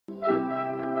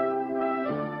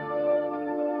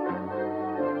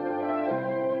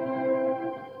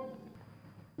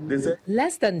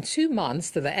Less than 2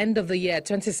 months to the end of the year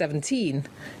 2017,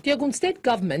 the Ogun State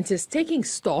government is taking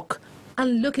stock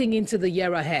and looking into the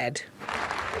year ahead.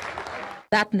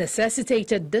 That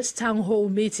necessitated this town hall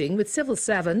meeting with civil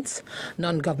servants,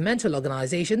 non-governmental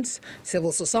organizations,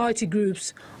 civil society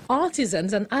groups,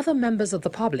 artisans and other members of the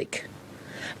public.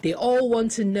 They all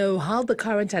want to know how the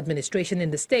current administration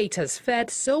in the state has fared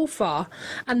so far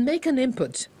and make an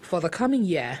input for the coming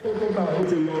year.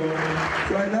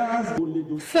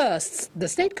 First, the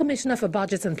State Commissioner for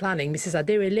Budget and Planning, Mrs.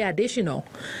 Aderele Adeshino,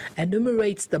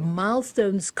 enumerates the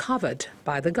milestones covered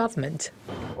by the government.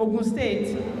 Ogun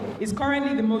State is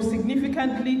currently the most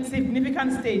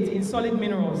significant state in solid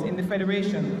minerals in the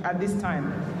Federation at this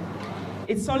time.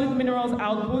 Its solid minerals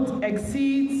output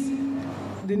exceeds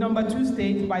the number 2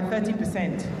 state by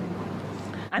 30%.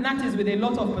 And that is with a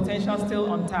lot of potential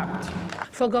still untapped.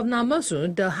 For Governor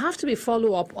Amosun, there'll have to be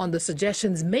follow-up on the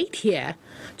suggestions made here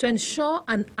to ensure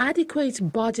an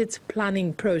adequate budget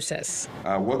planning process.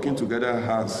 Working together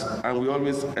has, and we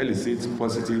always elicit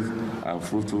positive and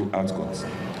fruitful outcomes.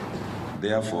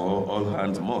 Therefore, all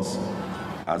hands must,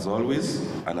 as always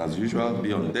and as usual,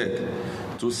 be on deck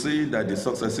to see that the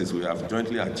successes we have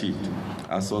jointly achieved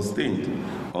are sustained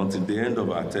until the end of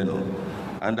our tenure,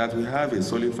 and that we have a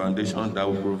solid foundation that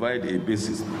will provide a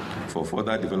basis for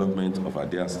further development of our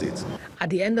dear state.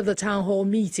 At the end of the town hall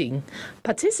meeting,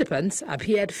 participants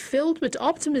appeared filled with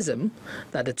optimism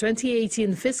that the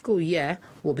 2018 fiscal year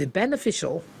will be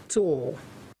beneficial to all.